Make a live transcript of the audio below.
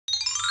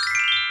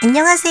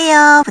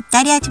안녕하세요,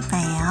 보따리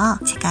아줌마예요.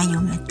 제가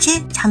요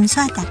며칠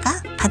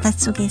잠수하다가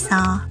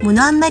바닷속에서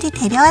문어 한 마리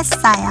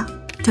데려왔어요.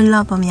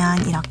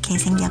 둘러보면 이렇게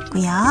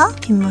생겼고요.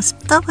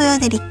 뒷모습도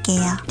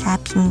보여드릴게요. 자,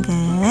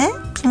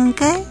 빙글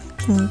빙글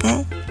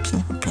빙글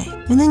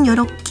빙글. 눈은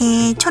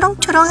요렇게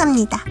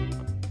초롱초롱합니다.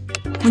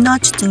 문어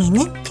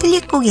주둥이는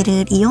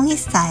튤립꼬기를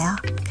이용했어요.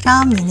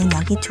 그럼 얘는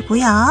여기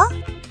두고요.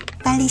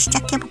 빨리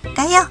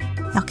시작해볼까요?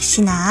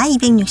 역시나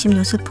 260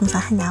 요술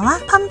풍선 하나와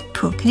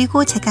펌프,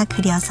 그리고 제가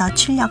그려서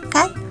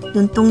출력한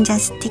눈동자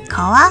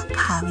스티커와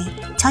가위.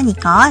 전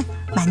이걸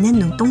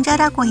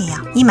만능눈동자라고 해요.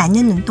 이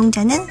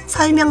만능눈동자는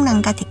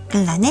설명란과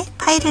댓글란에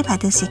파일을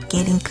받을 수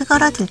있게 링크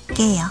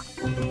걸어둘게요.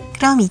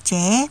 그럼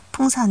이제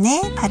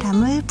풍선에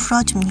바람을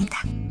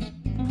불어줍니다.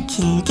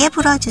 길게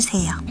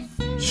불어주세요.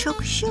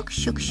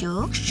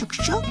 슉슉슉슉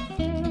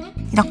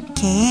슉슉.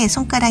 이렇게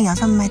손가락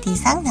 6마디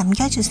이상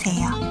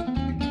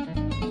남겨주세요.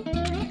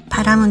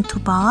 바람은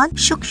 2번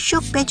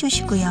슉슉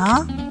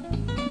빼주시고요.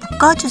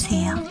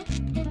 묶어주세요.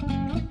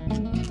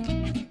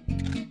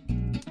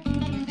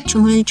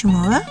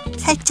 주물주물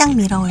살짝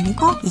밀어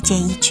올리고 이제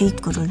이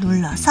주입구를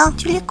눌러서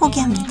튤립꼬기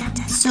합니다.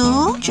 자,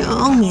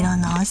 쑥쭉 밀어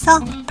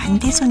넣어서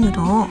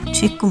반대손으로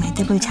주입구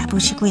매듭을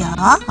잡으시고요.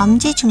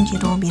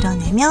 엄지중지로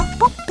밀어내며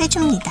뽁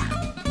빼줍니다.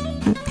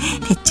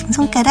 대충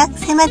손가락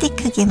 3마디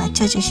크기에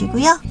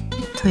맞춰주시고요.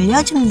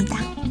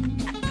 돌려줍니다.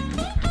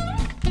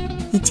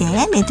 이제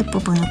매듭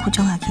부분을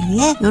고정하기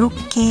위해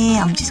이렇게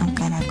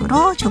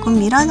엄지손가락으로 조금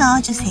밀어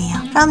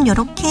넣어주세요. 그럼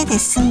이렇게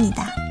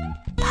됐습니다.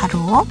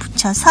 바로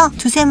붙여서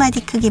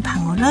 2~3마디 크기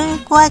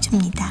방울을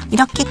꼬아줍니다.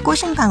 이렇게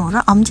꼬신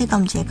방울을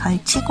엄지검지에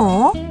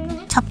걸치고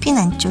접힌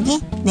안쪽이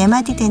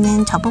 4마디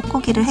되는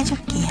접옥꼬기를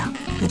해줄게요.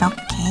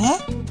 이렇게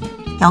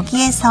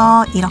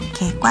여기에서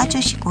이렇게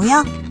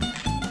꽈주시고요.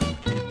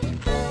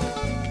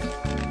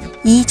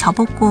 이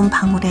접옥고운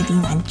방울의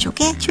링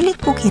안쪽에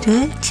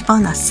튤립꼬기를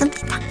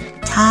집어넣습니다.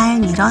 잘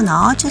밀어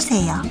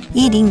넣어주세요.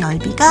 이 링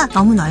넓이가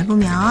너무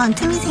넓으면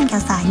틈이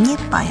생겨서 안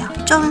예뻐요.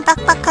 좀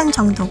빡빡한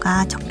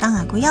정도가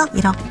적당하고요.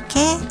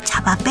 이렇게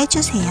잡아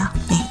빼주세요.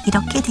 네,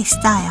 이렇게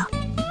됐어요.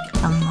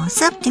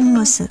 옆모습,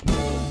 뒷모습.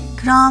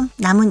 그럼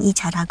남은 이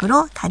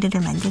자락으로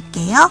다리를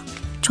만들게요.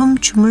 좀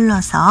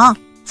주물러서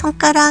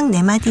손가락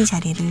 4마디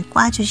자리를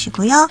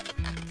꽈주시고요.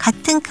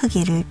 같은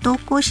크기를 또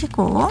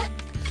꼬시고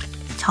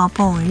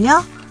접어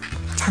올려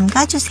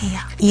잠가주세요.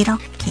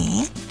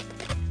 이렇게.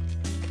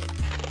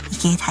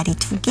 이게 다리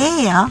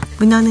 2개예요.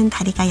 문어는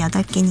다리가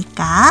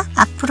 8개니까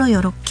앞으로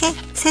이렇게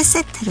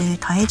 3세트를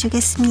더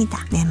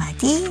해주겠습니다.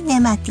 4마디,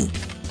 4마디.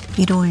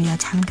 위로 올려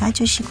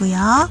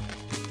잠가주시고요.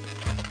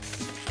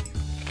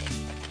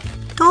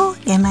 또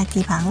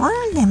 4마디 방울,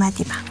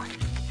 4마디 방울.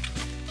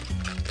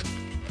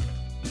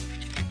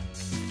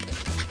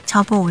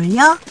 접어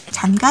올려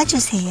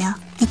잠가주세요.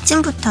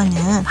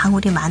 이쯤부터는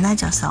방울이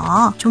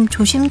많아져서 좀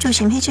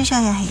조심조심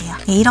해주셔야 해요.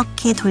 네,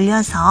 이렇게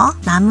돌려서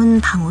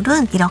남은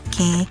방울은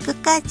이렇게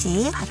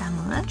끝까지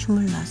바람을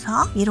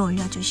주물러서 위로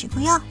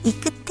올려주시고요. 이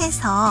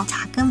끝에서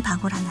작은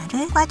방울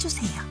하나를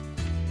꽈주세요.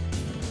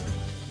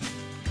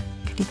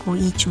 그리고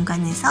이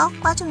중간에서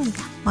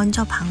꽈줍니다.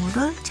 먼저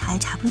방울을 잘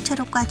잡은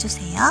채로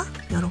꽈주세요.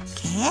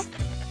 이렇게.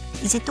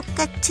 이제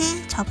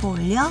똑같이 접어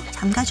올려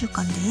잠가줄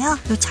건데요.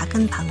 이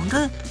작은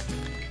방울을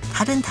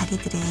다른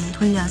다리들에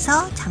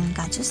돌려서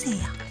잠가주세요.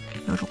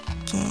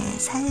 이렇게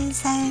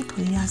살살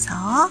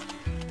돌려서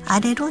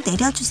아래로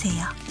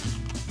내려주세요.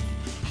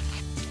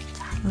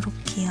 자,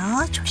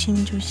 이렇게요.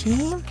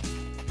 조심조심.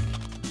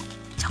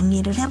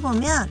 정리를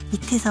해보면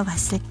밑에서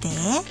봤을 때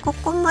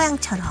꼭 꽃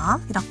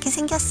모양처럼 이렇게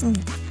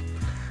생겼습니다.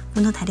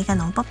 문어 다리가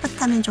너무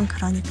뻣뻣하면 좀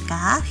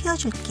그러니까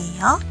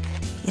휘어줄게요.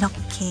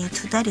 이렇게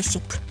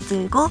 2다리씩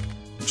붙들고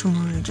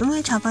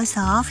주물주물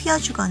접어서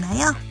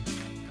휘어주거나요.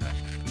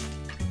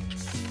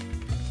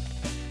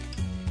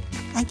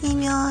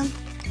 아니면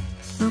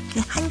이렇게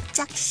한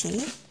짝씩,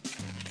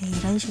 네,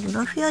 이런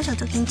식으로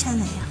휘어줘도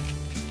괜찮아요.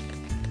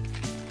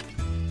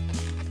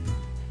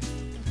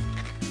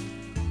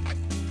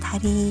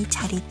 다리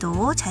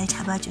자리도 잘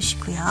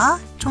잡아주시고요.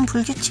 좀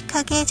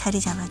불규칙하게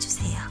자리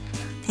잡아주세요.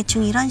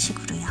 대충 이런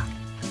식으로요.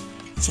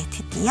 이제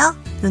드디어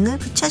눈을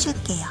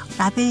붙여줄게요.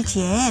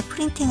 라벨지에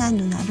프린팅한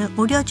눈알을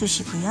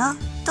오려주시고요.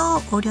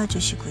 또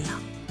오려주시고요.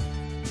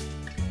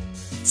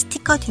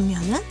 스티커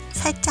뒷면은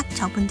살짝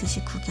접은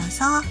듯이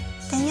구겨서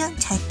떼면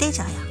잘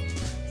떼져요.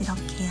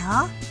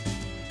 이렇게요.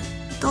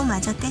 또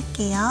마저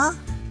뗄게요.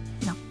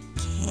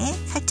 이렇게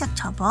살짝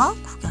접어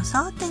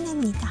구겨서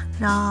떼냅니다.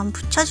 그럼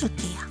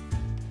붙여줄게요.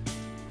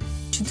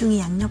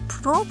 주둥이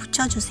양옆으로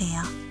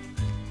붙여주세요.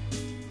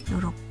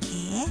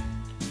 요렇게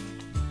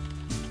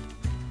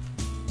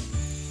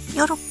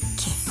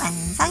요렇게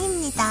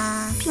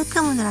완성입니다. 핑크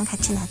문어랑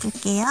같이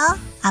놔둘게요.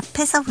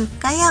 앞에서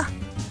볼까요?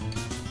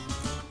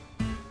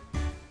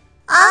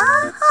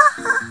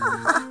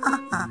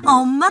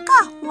 엄마가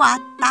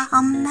왔다.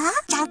 엄마?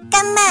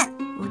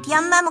 잠깐만. 우리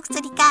엄마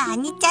목소리가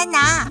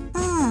아니잖아.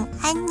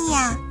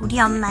 아니야. 우리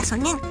엄마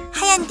손은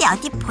하얀데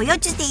어디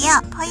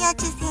보여주세요.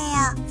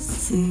 보여주세요.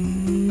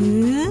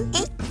 쓱.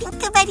 에이,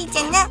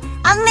 핑크발이잖아.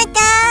 엄마다.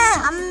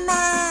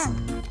 엄마.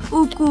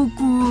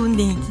 오구오구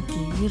내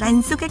애기들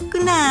안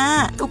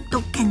속았구나.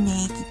 똑똑한 내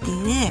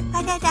애기들.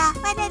 와라라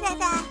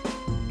와라라라.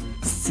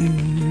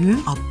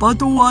 쓱,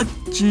 아빠도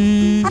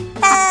왔지.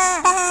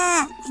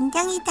 아빠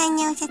안녕히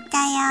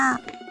다녀오셨어요.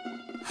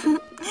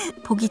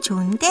 보기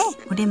좋은데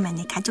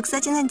오랜만에 가족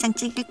사진 한 장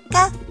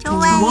찍을까?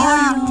 좋아요.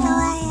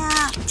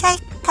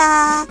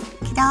 찰칵.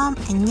 그럼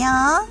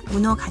안녕.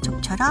 문어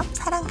가족처럼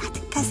사랑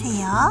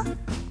가득하세요.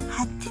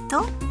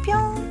 하트도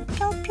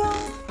뿅뿅뿅.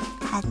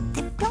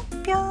 하트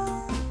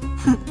뿅뿅.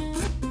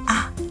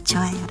 아,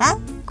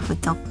 좋아요랑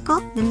구독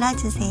꼭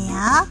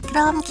눌러주세요.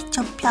 그럼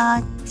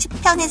기초편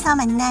 10편에서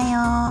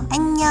만나요.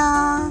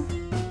 안녕.